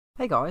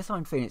Hey guys,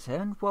 I'm Phoenix here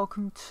and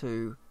welcome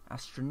to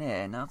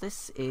Astroneer. Now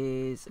this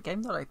is a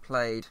game that I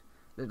played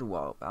a little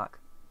while back.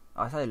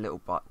 I say a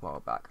little while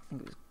back,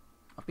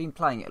 I've been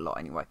playing it a lot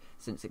anyway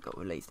since it got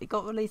released. It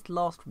got released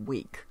last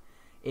week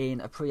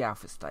in a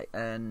pre-alpha state,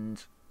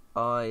 and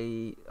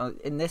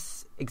in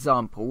this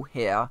example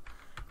here,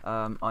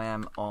 I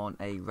am on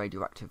a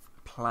radioactive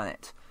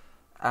planet,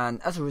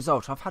 and as a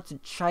result I've had to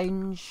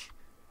change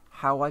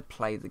how I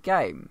play the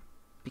game,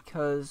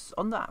 because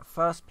on that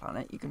first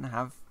planet you can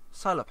have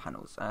solar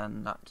panels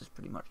and that just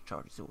pretty much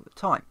charges all the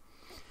time.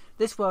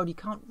 This world you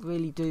can't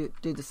really do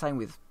the same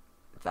with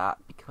that,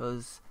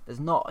 because there's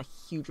not a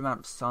huge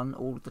amount of sun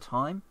all the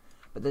time,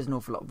 but there's an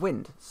awful lot of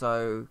wind,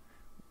 so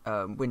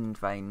wind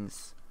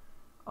vanes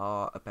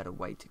are a better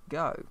way to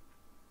go.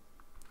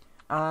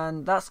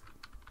 And that's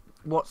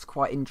what's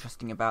quite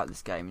interesting about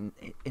this game,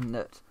 in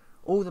that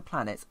all the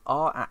planets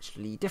are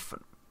actually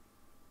different,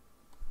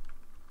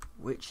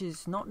 which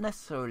is not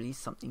necessarily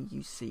something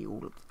you see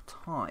all of the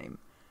time.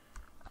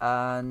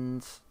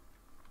 And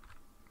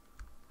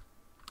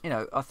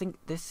I think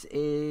this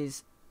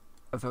is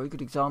a very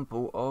good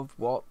example of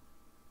what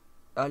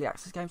early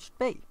access games should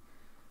be.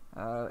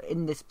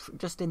 In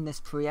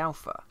this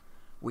pre-alpha,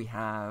 we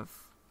have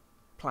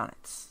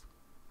planets,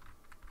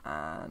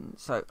 and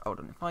so hold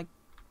on. I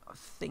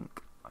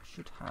think I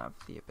should have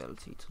the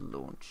ability to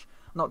launch.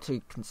 I'm not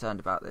too concerned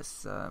about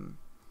this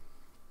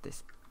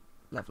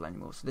level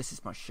anymore. So this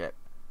is my ship,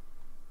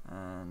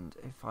 and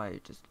if I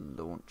just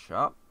launch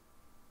up.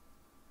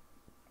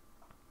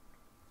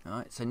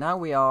 Alright, so now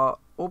we are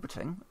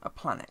orbiting a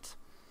planet.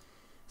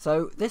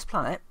 So this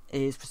planet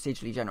is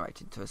procedurally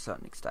generated to a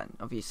certain extent.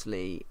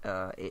 Obviously,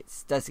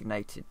 it's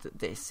designated that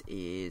this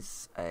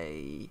is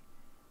a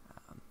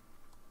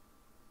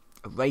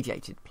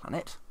radiated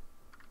planet,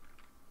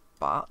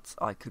 but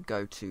I could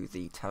go to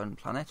the Terran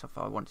planet if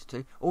I wanted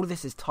to. All of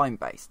this is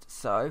time-based,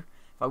 so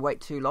if I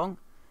wait too long,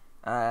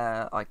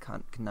 I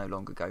can no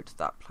longer go to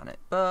that planet.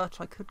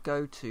 But I could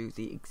go to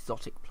the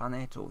exotic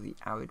planet or the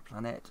arid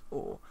planet,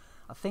 or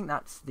I think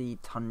that's the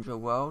tundra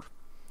world.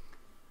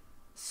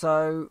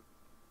 So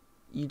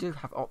you do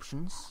have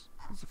options.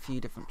 There's a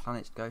few different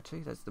planets to go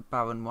to. There's the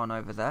barren one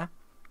over there.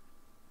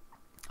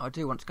 I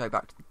do want to go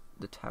back to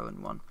the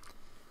Terran one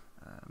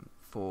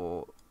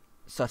for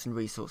certain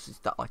resources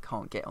that I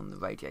can't get on the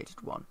radiated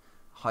one.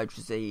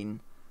 Hydrazine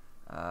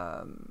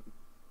and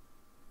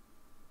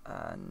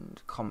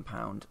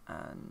compound,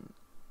 and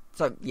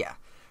so yeah,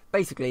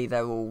 basically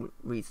they're all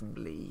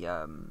reasonably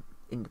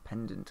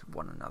independent of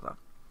one another.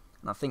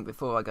 And I think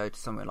before I go to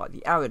somewhere like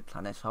the arid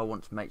planet, I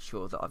want to make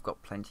sure that I've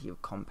got plenty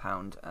of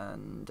compound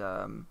and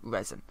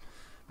resin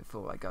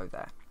before I go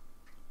there.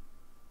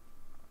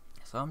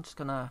 So I'm just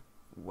going to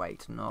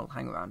wait, and I'll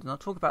hang around, and I'll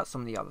talk about some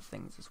of the other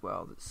things as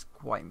well that's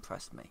quite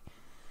impressed me.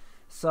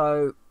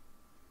 So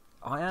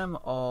I am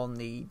on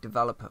the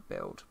developer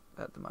build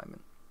at the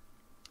moment.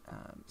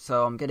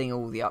 So I'm getting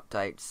all the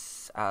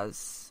updates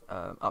as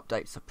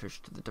updates are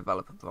pushed to the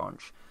developer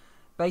branch.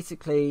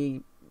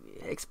 Basically,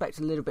 expect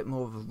a little bit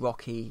more of a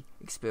rocky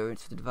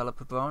experience for the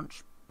developer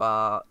branch,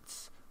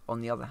 but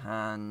on the other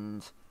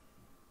hand,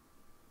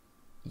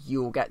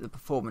 you'll get the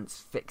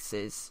performance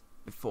fixes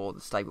before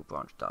the stable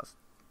branch does,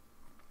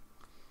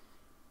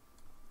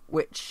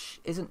 which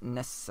isn't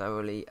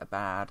necessarily a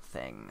bad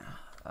thing,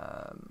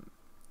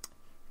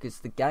 because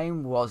the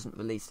game wasn't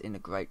released in a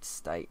great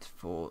state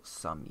for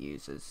some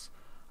users.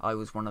 I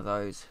was one of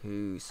those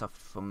who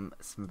suffered from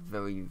some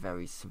very,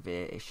 very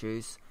severe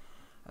issues,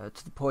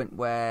 to the point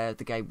where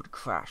the game would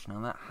crash.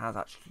 Now that has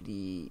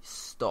actually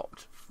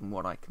stopped from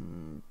what I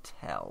can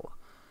tell.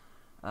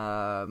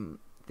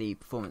 The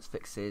performance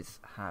fixes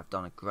have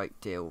done a great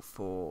deal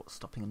for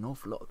stopping an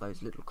awful lot of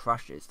those little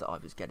crashes that I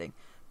was getting,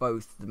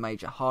 both the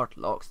major hard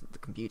locks that the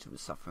computer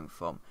was suffering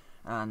from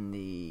and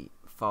the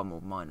far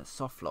more minor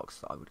soft locks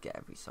that I would get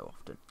every so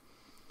often.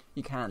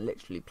 You can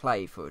literally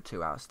play for a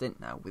 2-hour stint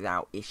now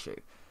without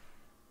issue,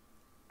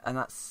 and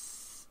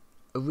that's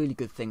a really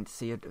good thing to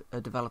see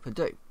a developer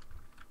do.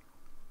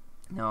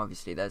 Now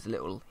obviously there's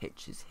little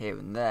hitches here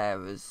and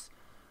there as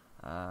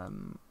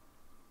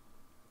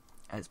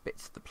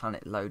bits of the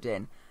planet load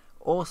in.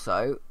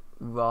 Also,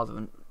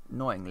 rather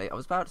annoyingly, I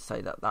was about to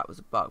say that was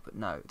a bug, but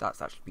no,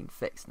 that's actually been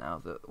fixed now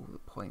that all the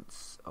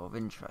points of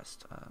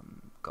interest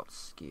got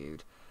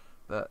skewed.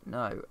 But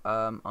no,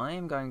 I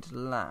am going to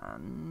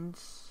land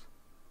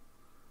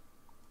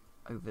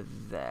over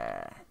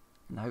there,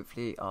 and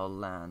hopefully I'll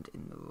land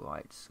in the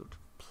right sort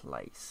of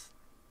place.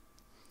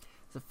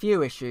 There's a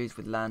few issues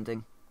with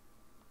landing.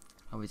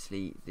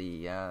 Obviously,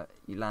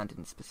 you land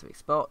in specific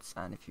spots,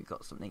 and if you've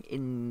got something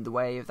in the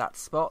way of that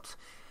spot,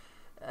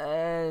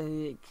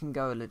 it can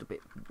go a little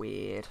bit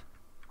weird.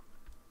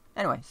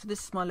 Anyway, so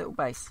this is my little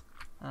base.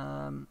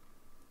 I'm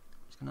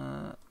just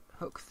gonna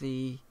hook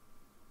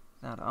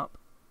that up.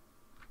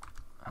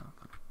 Oh,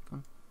 come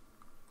on.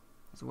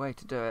 There's a way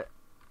to do it.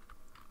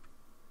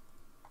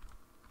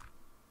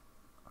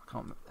 I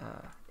can't.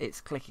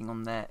 It's clicking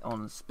on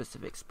a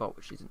specific spot,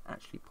 which isn't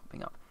actually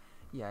popping up.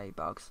 Yay,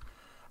 bugs.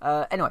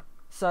 Anyway.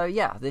 So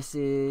yeah, this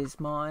is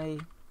my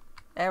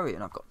area,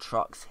 and I've got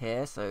trucks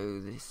here. So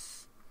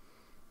this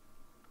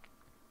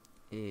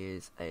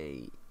is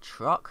a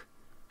truck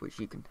which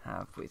you can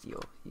have with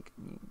your,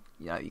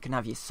 you can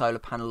have your solar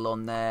panel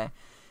on there.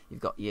 You've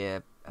got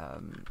your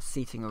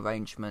seating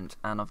arrangement,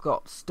 and I've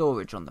got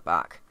storage on the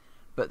back.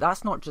 But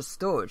that's not just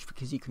storage,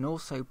 because you can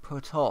also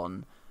put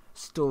on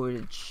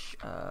storage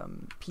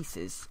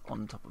pieces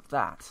on top of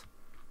that.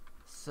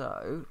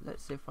 So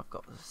let's see if I've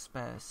got a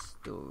spare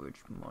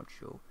storage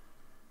module.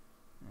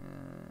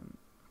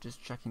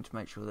 Just checking to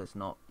make sure there's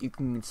not. You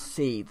can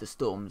see the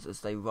storms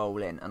as they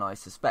roll in, and I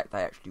suspect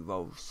they actually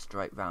roll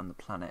straight round the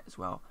planet as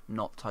well.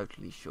 Not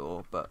totally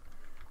sure, but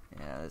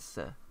yeah, there's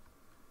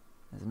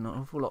an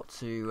awful lot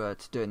to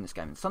do in this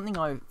game. And something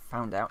I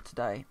found out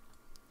today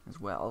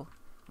as well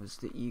was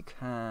that you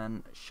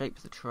can shape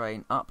the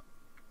terrain up,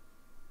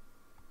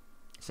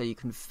 so you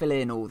can fill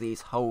in all these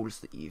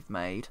holes that you've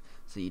made,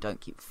 so you don't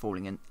keep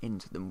falling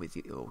into them with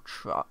your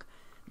truck.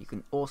 You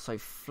can also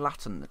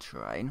flatten the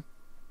terrain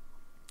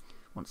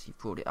once you've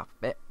brought it up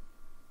a bit.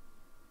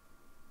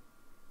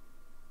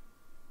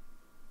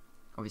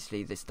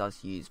 Obviously this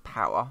does use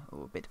power,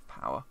 or a bit of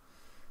power,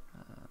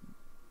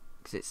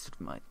 because it's sort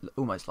of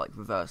almost like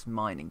reverse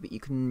mining, but you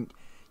can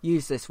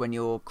use this when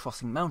you're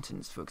crossing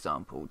mountains, for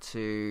example,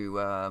 to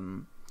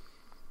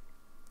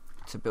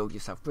build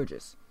yourself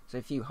bridges. So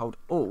if you hold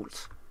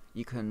Alt,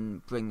 you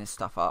can bring this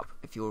stuff up.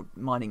 If you're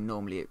mining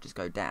normally, it would just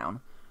go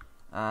down,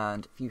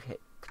 and if you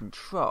hit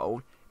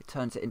Control, it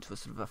turns it into a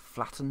sort of a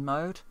flatten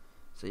mode,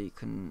 so you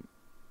can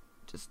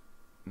just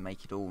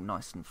make it all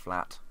nice and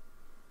flat,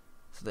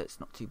 so that it's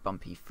not too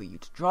bumpy for you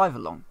to drive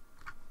along,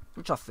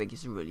 which I think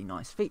is a really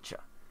nice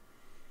feature.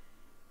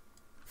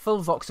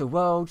 Full voxel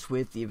worlds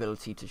with the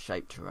ability to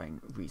shape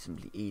terrain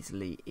reasonably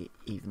easily,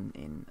 even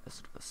in a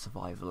sort of a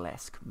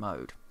survival-esque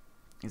mode.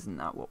 Isn't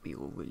that what we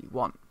all really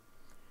want?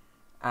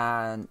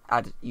 And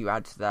you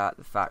add to that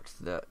the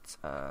fact that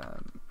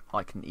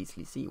I can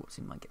easily see what's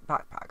in my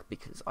backpack,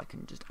 because I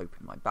can just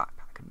open my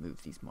backpack and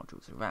move these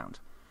modules around.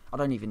 I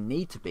don't even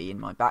need to be in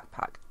my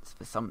backpack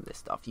for some of this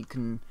stuff. You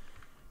can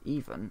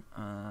even,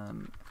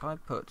 if I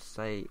put,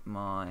 say,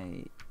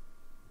 I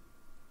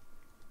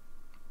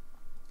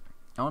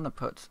want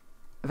to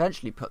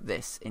eventually put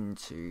this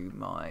into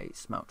my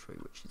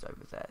smeltery, which is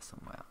over there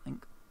somewhere, I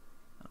think.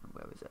 I don't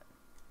know, where is it?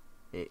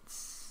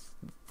 It's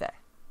there.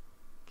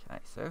 Okay,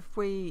 so if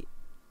we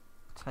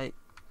take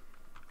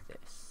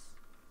this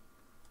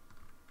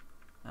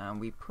and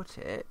we put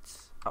it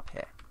up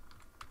here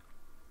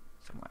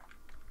somewhere,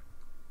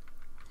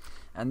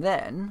 and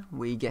then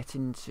we get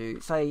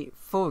into, say,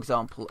 for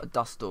example, a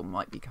dust storm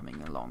might be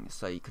coming along,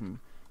 so you can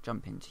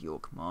jump into your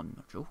command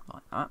module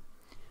like that,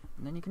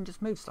 and then you can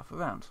just move stuff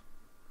around.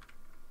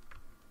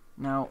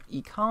 Now,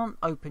 you can't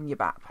open your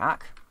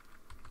backpack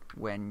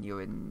when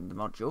you're in the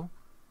module,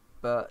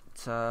 but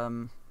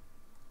you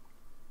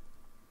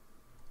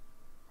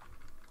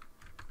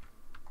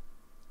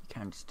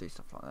can just do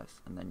stuff like this,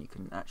 and then you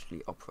can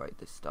actually operate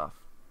this stuff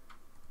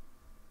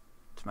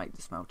to make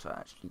the smelter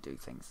actually do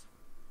things,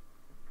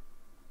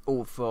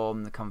 all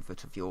from the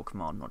comfort of your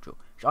command module,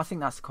 which I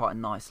think that's quite a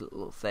nice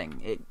little thing.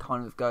 It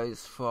kind of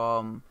goes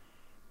from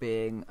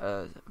being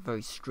a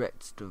very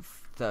strict sort of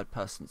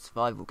third-person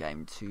survival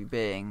game to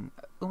being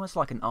almost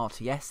like an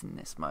RTS in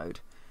this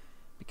mode,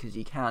 because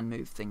you can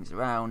move things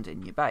around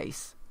in your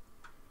base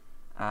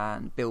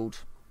and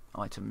build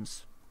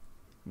items,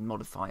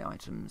 modify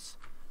items.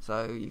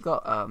 So you've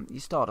got you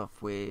start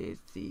off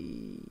with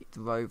the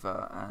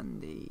rover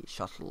and the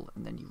shuttle,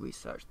 and then you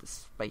research the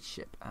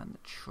spaceship and the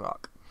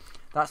truck.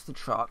 That's the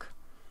truck.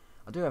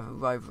 I do have a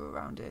rover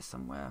around here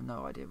somewhere. I have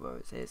no idea where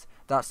it is.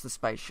 That's the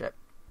spaceship.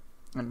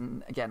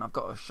 And again, I've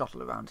got a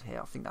shuttle around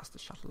here. I think that's the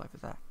shuttle over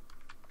there.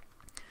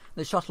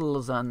 The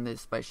shuttles and the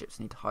spaceships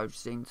need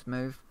hydrogen to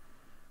move,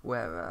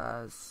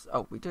 whereas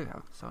we do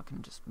have. So I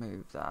can just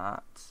move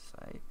that.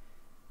 Say,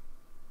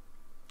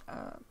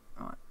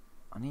 right.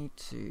 I need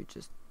to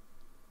just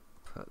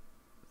put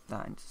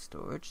that into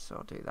storage, so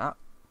I'll do that.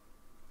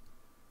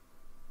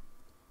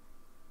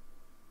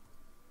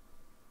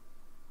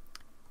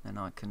 Then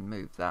I can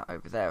move that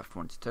over there if I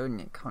wanted to,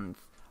 and it kind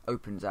of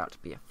opens out to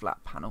be a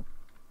flat panel.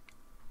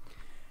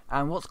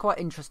 And what's quite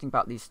interesting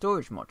about these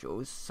storage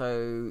modules,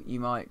 so you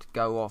might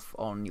go off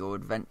on your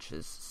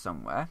adventures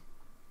somewhere,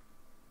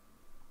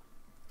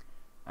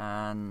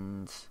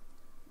 and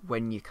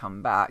when you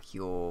come back,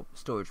 your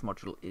storage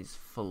module is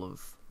full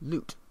of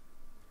loot.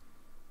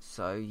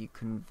 So you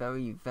can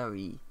very,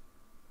 very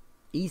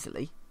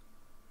easily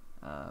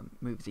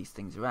move these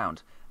things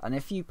around. And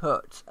if you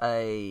put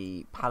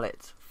a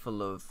pallet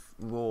full of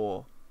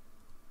raw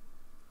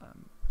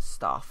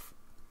stuff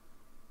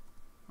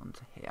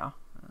onto here,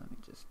 let me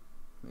just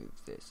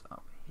move this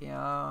up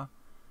here.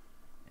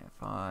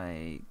 If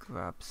I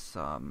grab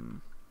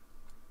some,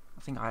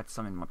 I think I had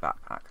some in my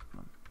backpack.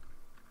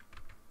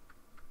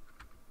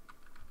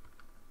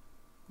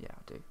 Yeah,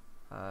 I do.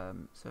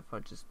 So if I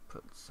just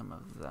put some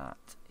of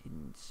that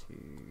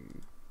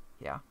into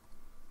here,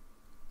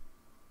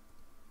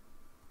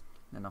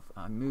 then if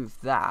I move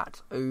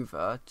that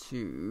over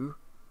to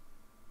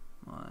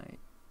my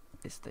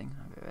this thing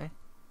over here.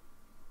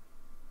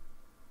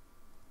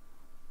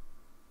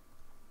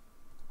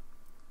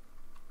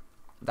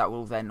 That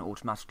will then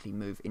automatically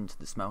move into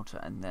the smelter,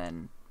 and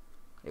then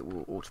it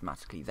will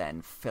automatically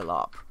then fill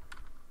up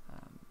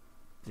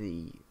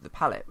the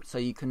pallet. So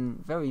you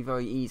can very,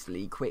 very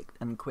easily,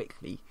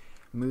 quickly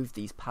move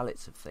these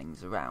pallets of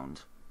things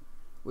around,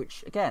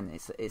 which again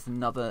is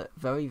another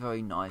very,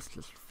 very nice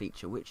little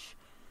feature which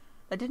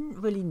they didn't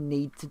really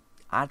need to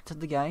add to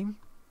the game,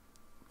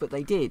 but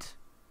they did,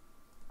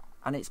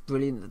 and it's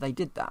brilliant that they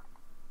did that.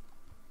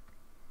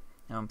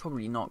 Now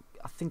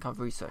I think I've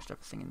researched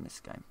everything in this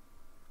game.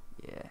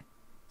 Yeah,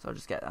 so I'll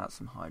just get out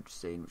some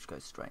hydrazine, which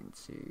goes straight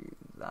into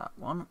that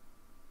one.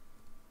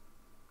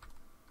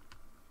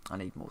 I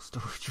need more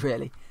storage,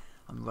 really.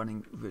 I'm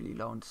running really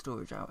low on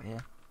storage out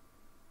here.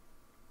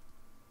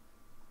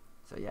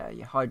 So yeah,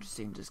 your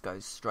hydrazine just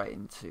goes straight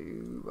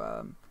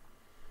into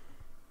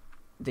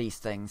these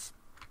things.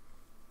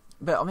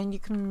 But I mean, you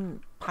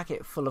can pack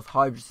it full of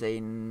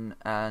hydrazine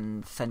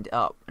and send it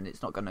up, and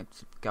it's not going to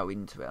go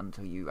into it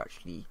until you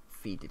actually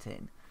feed it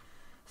in.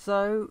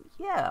 So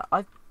yeah,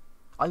 I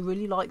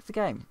really like the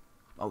game,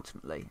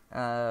 ultimately.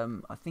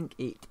 I think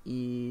it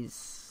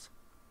is...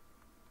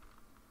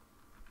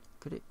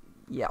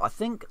 Yeah, I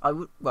think I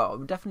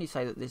would definitely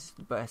say that this is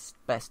the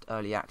best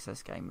early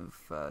access game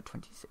of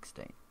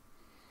 2016.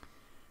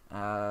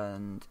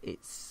 And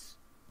it's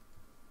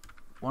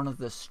one of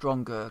the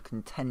stronger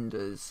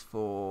contenders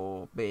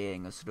for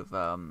being a sort of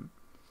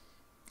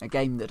a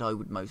game that I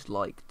would most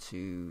like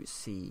to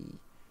see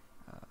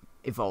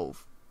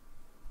evolve.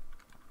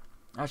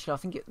 Actually, I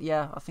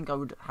think I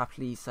would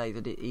happily say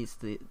that it is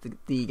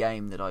the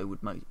game that I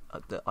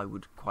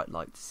would quite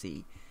like to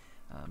see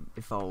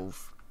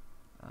evolve.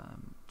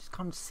 Just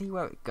kind of see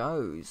where it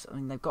goes. I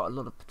mean, they've got a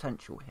lot of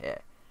potential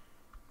here.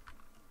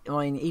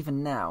 I mean,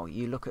 even now,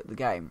 you look at the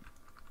game.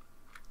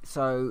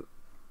 So,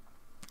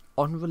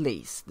 on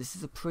release, this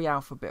is a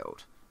pre-alpha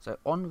build. So,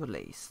 on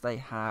release, they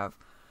have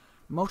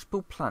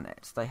multiple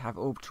planets, they have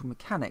orbital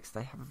mechanics,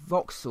 they have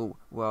voxel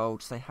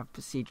worlds, they have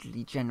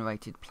procedurally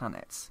generated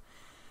planets.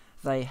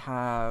 They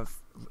have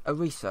a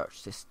research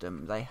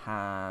system, they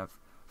have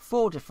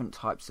 4 different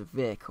types of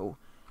vehicle,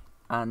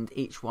 and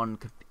each one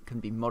can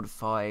be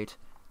modified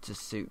to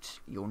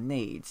suit your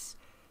needs.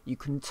 You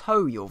can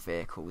tow your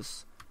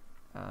vehicles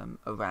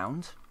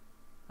around,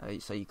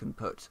 so you can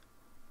put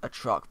a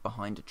truck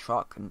behind a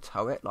truck and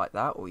tow it like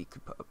that, or you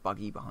could put a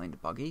buggy behind a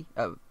buggy,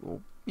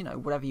 or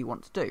whatever you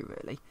want to do,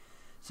 really.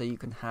 So you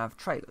can have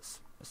trailers,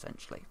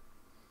 essentially.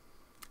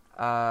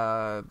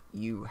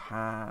 You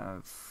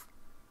have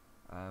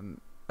an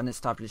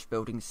established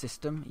building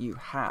system. You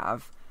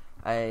have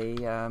a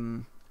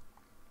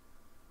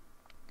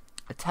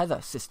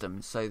tether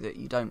system, so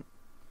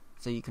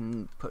you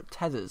can put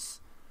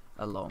tethers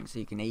along, so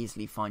you can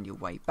easily find your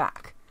way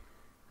back.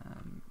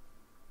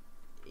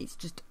 It's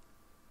just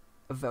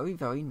a very,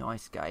 very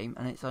nice game,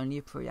 and it's only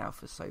a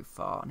pre-alpha so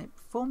far, and it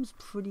performs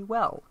pretty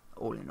well,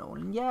 all in all.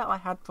 And yeah, I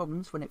had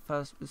problems when it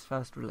was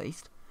first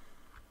released,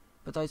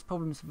 but those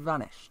problems have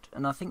vanished,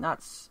 and I think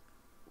that's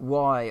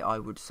why I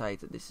would say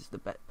that this is the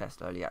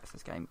best early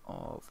access game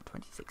of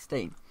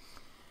 2016.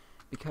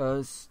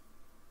 Because,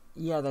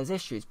 yeah, there's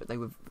issues, but they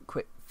were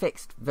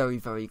fixed very,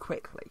 very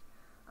quickly.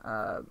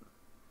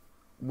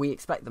 We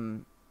expect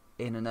them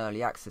in an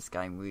early access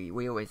game.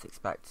 We always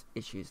expect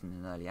issues in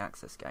an early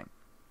access game.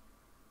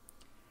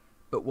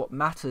 But what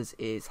matters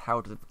is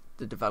how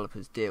the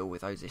developers deal with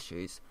those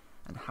issues,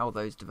 and how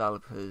those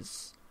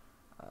developers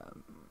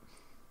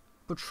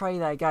portray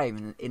their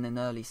game in an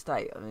early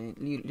state. I mean,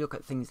 you look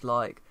at things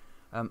like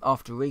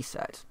After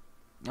Reset.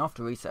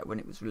 After Reset, when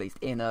it was released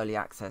in early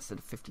access at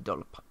a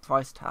 $50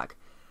 price tag,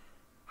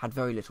 had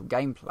very little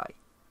gameplay.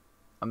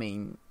 I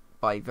mean,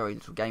 by very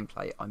little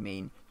gameplay, I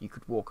mean you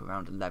could walk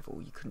around a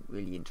level, you couldn't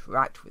really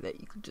interact with it,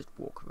 you could just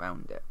walk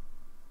around it.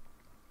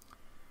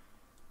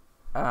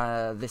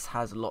 This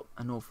has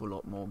an awful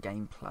lot more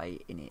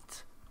gameplay in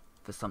it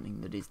for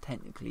something that is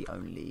technically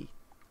only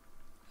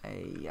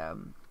a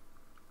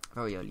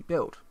very early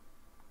build.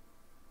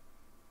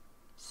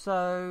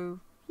 So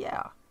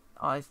yeah,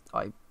 I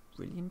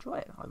really enjoy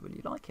it. I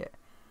really like it.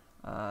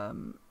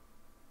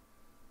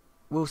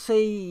 We'll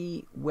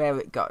see where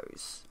it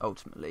goes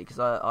ultimately, because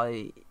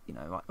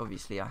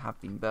obviously I have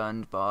been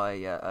burned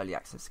by early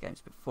access games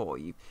before.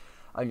 You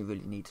only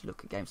really need to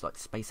look at games like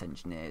Space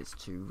Engineers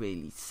to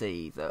really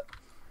see that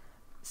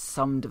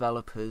some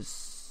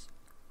developers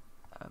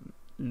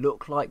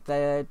look like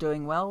they're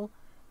doing well,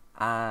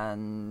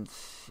 and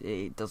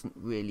it doesn't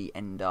really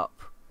end up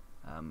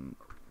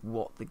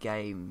what the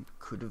game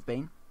could have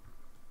been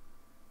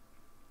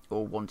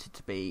or wanted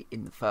to be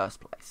in the first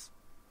place.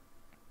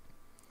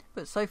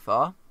 But so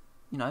far,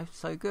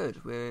 so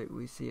good.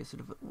 We see a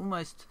sort of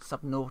almost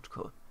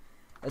Subnautica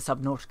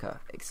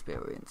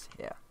experience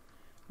here,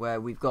 where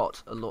we've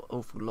got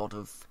awful lot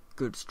of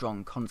good,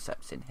 strong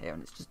concepts in here,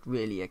 and it's just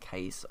really a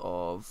case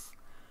of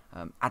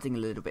adding a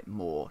little bit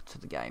more to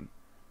the game.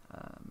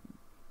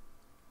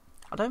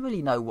 I don't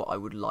really know what I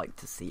would like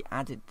to see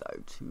added,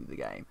 though, to the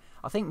game.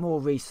 I think more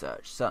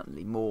research,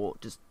 certainly more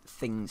just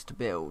things to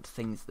build,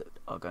 things that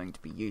are going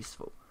to be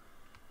useful.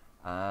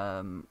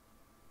 And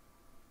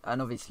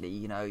obviously,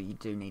 you know, you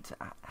do need to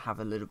have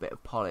a little bit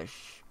of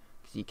polish,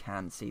 because you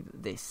can see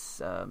that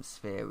this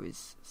sphere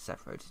is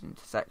separated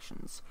into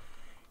sections.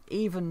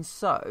 Even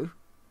so,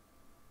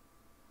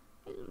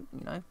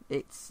 you know,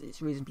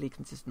 it's reasonably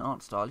consistent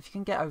art style. If you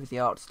can get over the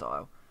art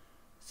style,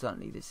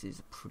 certainly this is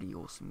a pretty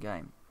awesome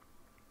game.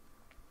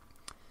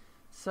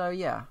 So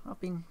yeah, I've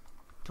been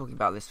talking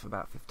about this for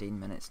about 15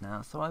 minutes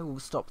now, so I will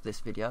stop this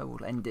video.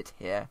 We'll end it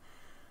here.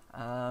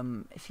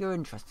 If you're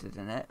interested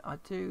in it, I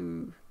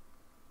do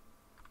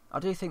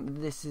think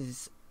that this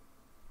is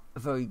a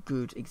very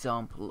good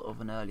example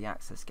of an early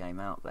access game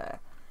out there.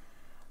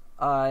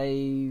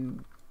 I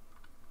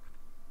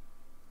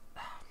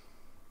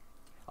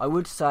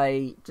would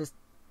say, just,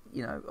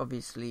 you know,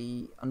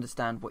 obviously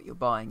understand what you're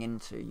buying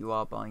into. You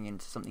are buying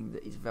into something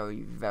that is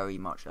very, very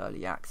much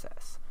early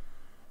access.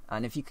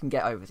 And if you can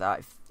get over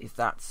that, if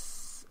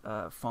that's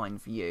fine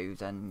for you,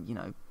 then, you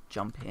know,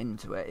 jump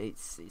into it.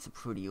 It's a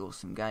pretty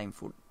awesome game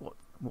for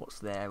what's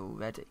there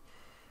already.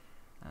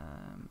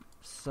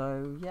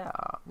 So yeah,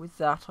 with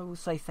that I will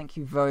say thank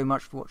you very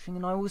much for watching,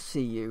 and I will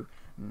see you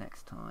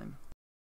next time.